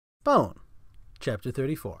Bone, Chapter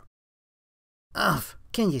 34.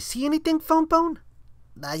 Can you see anything, Phone Bone?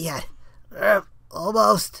 Not yet.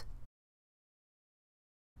 Almost.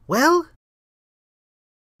 Well?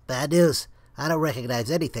 Bad news. I don't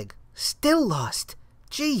recognize anything. Still lost.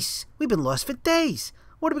 Jeez, we've been lost for days.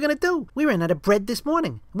 What are we gonna do? We ran out of bread this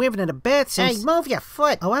morning. We haven't had a bath since... Hey, move your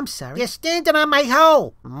foot. Oh, I'm sorry. You're standing on my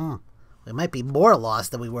hoe. We might be more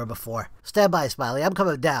lost than we were before. Stand by, Smiley. I'm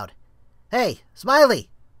coming down. Hey,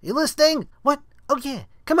 Smiley, you listening? What? Oh, yeah.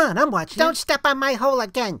 Come on, I'm watching. Don't step on my hole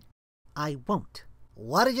again. I won't.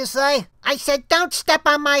 What did you say? I said don't step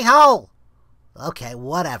on my hole. Okay,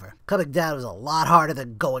 whatever. Coming down is a lot harder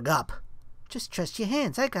than going up. Just trust your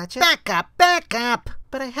hands. I got you. Back up, back up.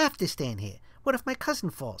 But I have to stand here. What if my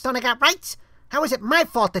cousin falls? Don't I got rights? How is it my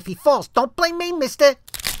fault if he falls? Don't blame me, mister.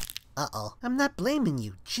 Uh-oh. I'm not blaming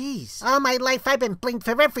you. Jeez. All my life I've been blamed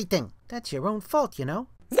for everything. That's your own fault, you know.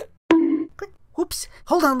 Whoops.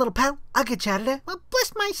 Hold on, little pal. I'll get you out of there. Well,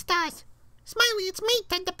 bless my stars. Smiley, it's me,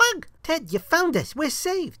 Ted the Bug. Ted, you found us. We're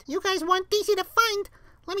saved. You guys weren't easy to find.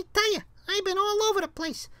 Let me tell you, I've been all over the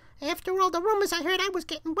place. After all the rumors I heard, I was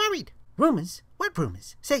getting worried. Rumors? What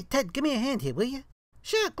rumors? Say, Ted, give me a hand here, will you?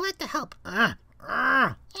 Sure, glad to help.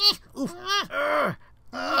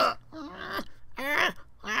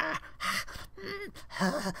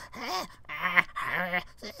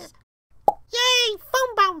 Yay,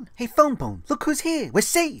 Phone Bone! Hey, Phone Bone, look who's here. We're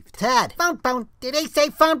saved. Ted. Phone Bone. Did they say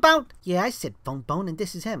Phone Bone? Yeah, I said Phone Bone, and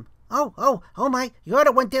this is him. Oh my. You're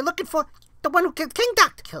the one they're looking for. The one who killed King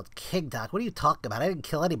Doc. Killed King Doc? What are you talking about? I didn't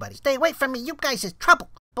kill anybody. Stay away from me. You guys is trouble.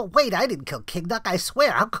 But wait, I didn't kill King Doc. I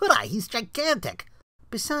swear. How could I? He's gigantic.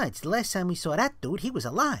 Besides, the last time we saw that dude, he was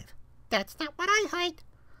alive. That's not what I heard.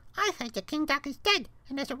 I heard that King Doc is dead,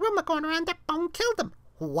 and there's a rumor going around that Bone killed him.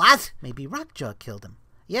 What? Maybe Rockjaw killed him.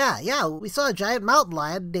 Yeah, we saw a giant mountain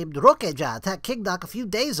lion named Rookjaw attack King Doc a few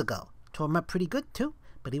days ago. Tore him up pretty good, too,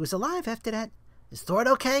 but he was alive after that. Is Thorn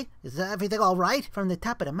okay? Is everything all right? From the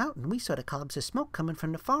top of the mountain, we saw the columns of smoke coming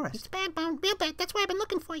from the forest. It's bad, Bone, real bad. That's why I've been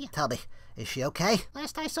looking for you. Tell me, is she okay?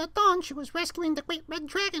 Last I saw Dawn, she was rescuing the Great Red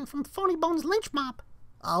Dragon from Phony Bone's lynch mob.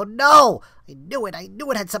 Oh, no! I knew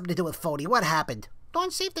it had something to do with Phony. What happened?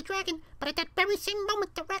 Dawn saved the dragon, but at that very same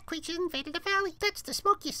moment, the rat creatures invaded the valley. That's the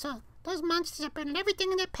smoke you saw. Those monsters are burning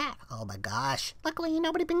everything in their path. Oh, my gosh. Luckily,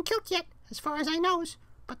 nobody been killed yet, as far as I knows.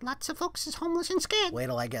 But lots of folks is homeless and scared. Wait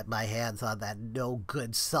till I get my hands on that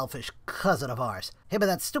no-good, selfish cousin of ours. Him and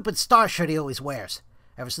that stupid star shirt he always wears.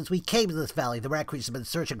 Ever since we came to this valley, the rat creatures have been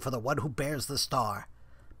searching for the one who bears the star.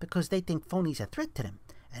 Because they think Phony's a threat to them.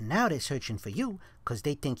 And now they're searching for you, because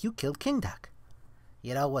they think you killed King Doc.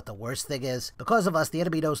 You know what the worst thing is? Because of us, the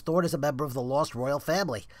enemy knows Thorn is a member of the lost royal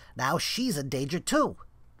family. Now she's in danger, too.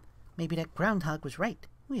 Maybe that Groundhog was right.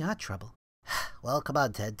 We are trouble. Well, come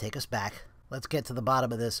on, Ted. Take us back. Let's get to the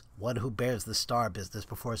bottom of this one who bears the star business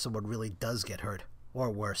before someone really does get hurt. Or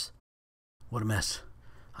worse. What a mess.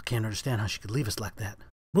 I can't understand how she could leave us like that.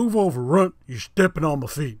 Move over, Runt. You're stepping on my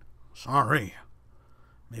feet. Sorry.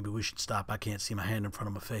 Maybe we should stop. I can't see my hand in front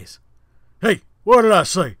of my face. Hey, what did I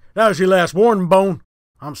say? That was your last warning, Bone.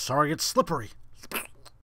 I'm sorry, it's slippery.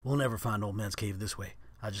 We'll never find Old Man's Cave this way.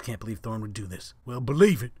 I just can't believe Thorn would do this. Well,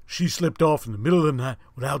 believe it. She slipped off in the middle of the night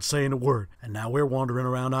without saying a word, and now we're wandering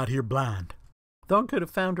around out here blind. Thorn could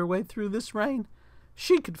have found her way through this rain.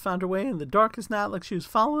 She could find her way in the darkest night like she was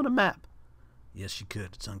following a map. Yes, she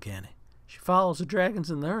could. It's uncanny. She follows the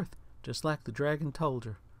dragons in the earth, just like the dragon told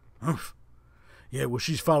her. Humph. Yeah, well,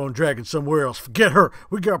 she's following dragons somewhere else. Forget her.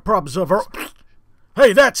 We got problems of our...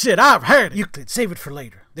 Hey, that's it. I've had it. Euclid, save it for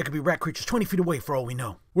later. There could be rat creatures 20 feet away for all we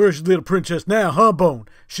know. Where's your little princess now, huh, Bone?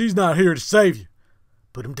 She's not here to save you.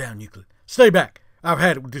 Put him down, Euclid. Stay back. I've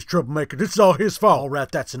had it with this troublemaker. This is all his fault. All right,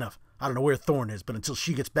 that's enough. I don't know where Thorn is, but until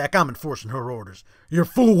she gets back, I'm enforcing her orders. You're a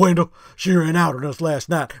fool, Wendell. She ran out on us last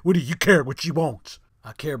night. What do you care what she wants?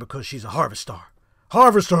 I care because she's a Harvestar.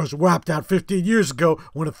 Harvestars were wiped out 15 years ago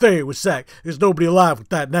when Athea was sacked. There's nobody alive with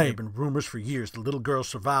that name. There have been rumors for years the little girl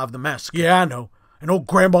survived the massacre. Yeah, I know. And old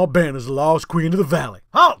Grandma Ben is the lost queen of the valley.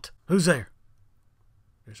 Halt! Who's there?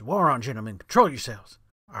 There's a war on, gentlemen. Control yourselves,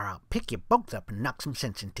 or I'll pick you both up and knock some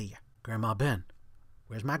sense into you. Grandma Ben.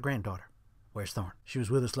 Where's my granddaughter? Where's Thorn? She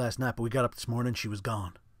was with us last night, but we got up this morning and she was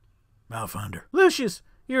gone. I'll find her. Lucius,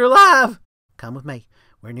 you're alive! Come with me.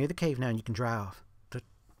 We're near the cave now and you can dry off.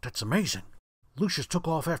 That's amazing. Lucius took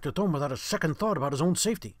off after Thorn without a second thought about his own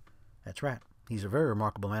safety. That's right. He's a very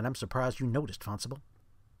remarkable man. I'm surprised you noticed, Fonsible.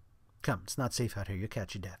 Come, it's not safe out here. You'll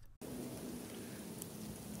catch your death.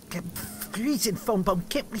 Freezing, Phone Bone.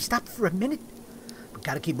 Can't we stop for a minute? We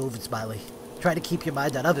gotta keep moving, Smiley. Try to keep your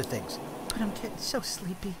mind on other things. But I'm getting so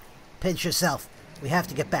sleepy. Pinch yourself. We have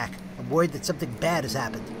to get back. I'm worried that something bad has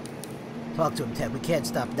happened. Talk to him, Ted. We can't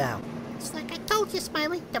stop now. It's like I told you,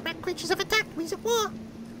 Smiley. The rat creatures have attacked. We's at war.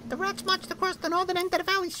 The rats marched across the northern end of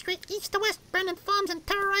the valley, straight east to west, burning farms and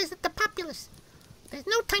terrorizing the populace. There's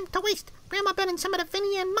no time to waste. Grandma Ben and some of the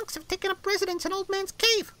Finian monks have taken up residence in Old Man's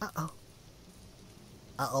Cave. Uh-oh.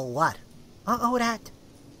 Uh-oh what? Uh-oh that.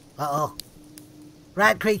 Uh-oh.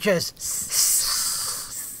 Rat creatures!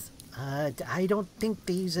 I don't think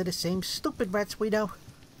these are the same stupid rats we know.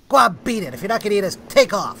 Go on, beat it. If you're not gonna eat us,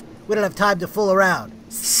 take off. We don't have time to fool around.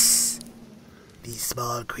 These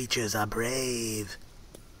small creatures are brave.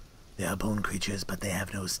 They are bone creatures, but they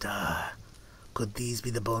have no star. Could these be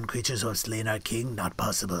the bone creatures who have slain our king? Not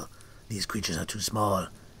possible. These creatures are too small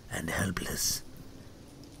and helpless.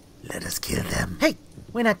 Let us kill them. Hey,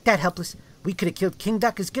 we're not that helpless. We could have killed King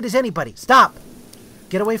Duck as good as anybody. Stop!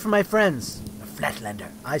 Get away from my friends. A Flatlander.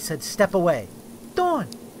 I said step away. Dawn!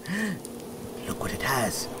 Look what it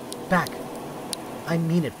has. Back. I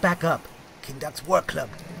mean it. Back up. King Duck's war club.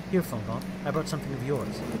 Here, phone call. I brought something of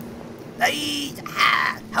yours.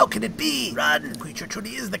 How can it be? Run! The creature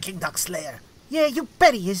truly is the King Duck Slayer. Yeah, you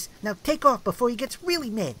bet he is. Now take off before he gets really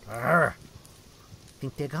mad. Arr.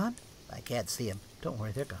 Think they're gone? I can't see him. Don't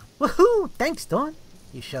worry, they're gone. Woohoo! Thanks, Dawn.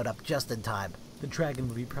 You showed up just in time. The dragon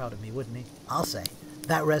would be proud of me, wouldn't he? I'll say.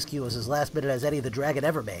 That rescue was as last minute as any the dragon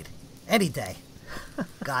ever made. Any day.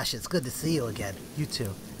 Gosh, it's good to see you again. You too.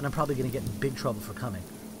 And I'm probably going to get in big trouble for coming.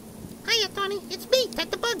 Hiya, Tawny. It's me,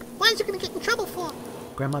 Ted the Bug. Why is you going to get in trouble for?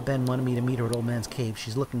 Grandma Ben wanted me to meet her at Old Man's Cave.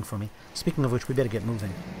 She's looking for me. Speaking of which, we better get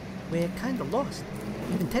moving. We're kind of lost.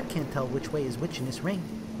 Even Ted can't tell which way is which in this rain.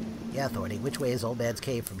 Yeah, Thorny, which way is Old Man's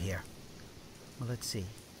Cave from here? Well, let's see.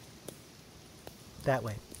 That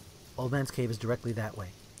way. Old Man's Cave is directly that way.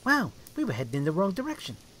 Wow, we were heading in the wrong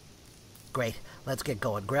direction. Great, let's get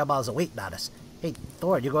going. Grandma's waiting on us. Hey,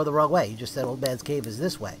 Thorn, you're going the wrong way. You just said Old Man's Cave is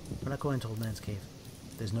this way. We're not going to Old Man's Cave.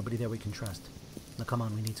 There's nobody there we can trust. Now come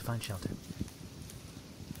on, we need to find shelter.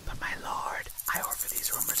 But my lord, I offer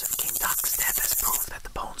these rumors of King Duck's death as proof that the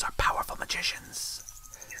bones are powerful magicians.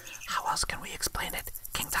 How else can we explain it?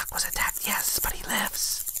 King Duck was attacked, yes, but he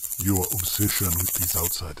lives. Your obsession with these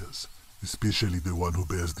outsiders, especially the one who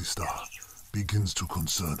bears the star, begins to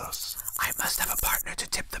concern us. I must have a partner to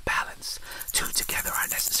tip the balance. Two together are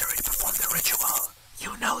necessary to perform the ritual.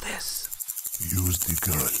 You know this. Use the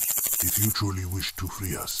girl. If you truly wish to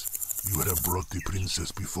free us, you would have brought the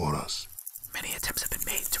princess before us. Many attempts have been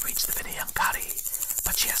made to reach the Vinayamkari,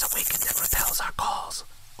 but she has awakened and repels our calls.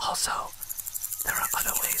 Also, there are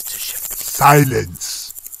other ways to shift.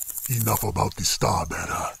 Silence! Enough about the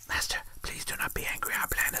star-bearer. Master, please do not be angry. Our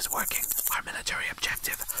plan is working. Our military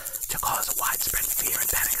objective to cause widespread fear and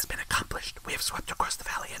panic has been accomplished. We have swept across the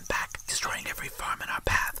valley and back, destroying every farm in our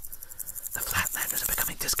path. The Flatlanders are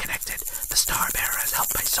becoming disconnected. The Star-Bearer has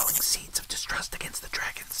helped by sowing seeds of distrust against the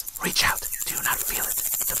dragons. Reach out. Do you not feel it?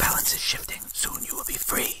 The balance is shifting. Soon you will be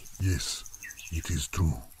free. Yes, it is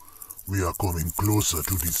true. We are coming closer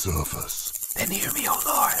to the surface. Then hear me, O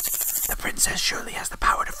Lord. The princess surely has the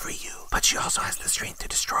power to free you, but she also has the strength to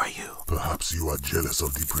destroy you. Perhaps you are jealous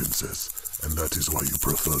of the princess, and that is why you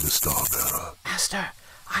prefer the Star-Bearer. Master,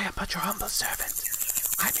 I am but your humble servant.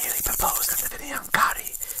 I merely propose that the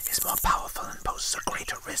Vinayamkari is more powerful and poses a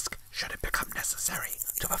greater risk should it become necessary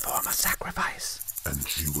to perform a sacrifice. And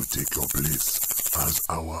she would take your place as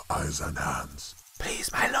our eyes and hands.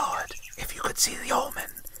 Please, my lord, if you could see the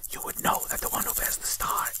omen, you would know that the one who bears the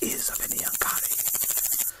star is a Vinayamkari.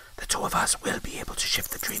 The two of us will be able to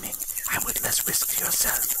shift the dreaming, and with less risk to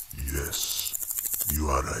yourself. Yes, you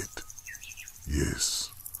are right.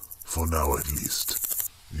 Yes, for now at least.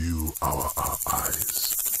 You are our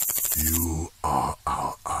eyes. You are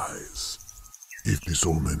our eyes. If this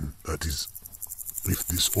omen that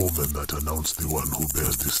announced the one who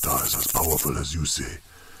bears the star is as powerful as you say,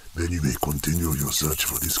 then you may continue your search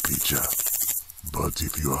for this creature. But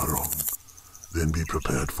if you are wrong, then be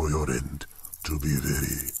prepared for your end to be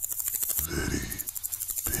very, very